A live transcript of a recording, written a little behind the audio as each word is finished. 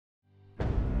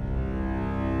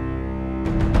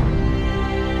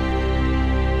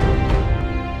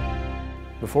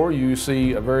Before you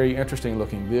see a very interesting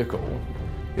looking vehicle.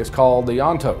 It's called the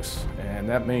Ontos, and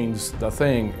that means the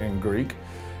thing in Greek.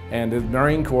 And the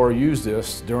Marine Corps used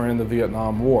this during the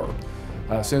Vietnam War.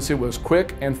 Since it was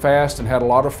quick and fast and had a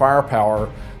lot of firepower,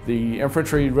 the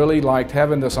infantry really liked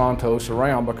having this Ontos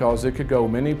around because it could go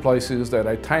many places that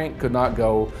a tank could not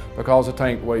go, because a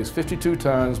tank weighs 52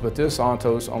 tons, but this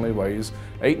Ontos only weighs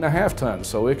 8.5 tons.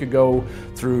 So it could go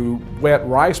through wet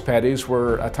rice paddies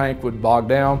where a tank would bog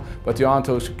down, but the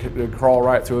Ontos could crawl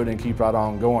right through it and keep right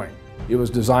on going. It was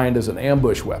designed as an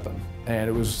ambush weapon,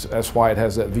 and that's why it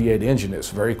has that V8 engine. It's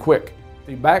very quick.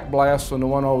 The backblast on the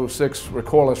 106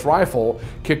 recoilless rifle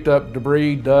kicked up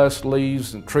debris, dust,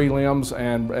 leaves, and tree limbs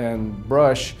and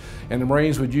brush, and the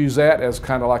Marines would use that as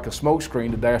kind of like a smoke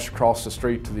screen to dash across the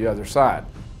street to the other side.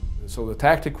 So the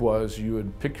tactic was you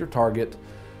would pick your target,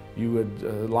 you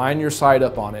would line your sight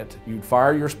up on it, you'd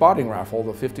fire your spotting rifle,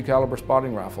 the 50 caliber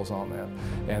spotting rifles on that,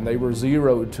 and they were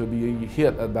zeroed to be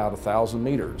hit about 1,000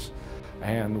 meters.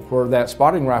 And where that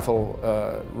spotting rifle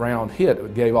round hit,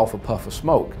 it gave off a puff of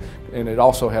smoke. And it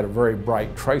also had a very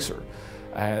bright tracer.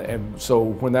 And so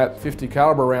when that 50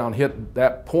 caliber round hit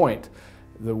that point,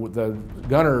 the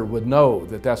gunner would know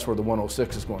that that's where the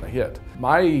 106 is going to hit.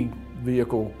 My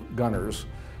vehicle gunners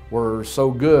were so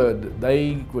good,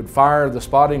 they would fire the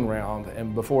spotting round,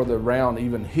 and before the round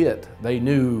even hit, they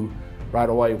knew right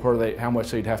away how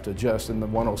much they'd have to adjust, and the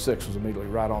 106 was immediately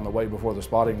right on the way before the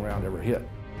spotting round ever hit.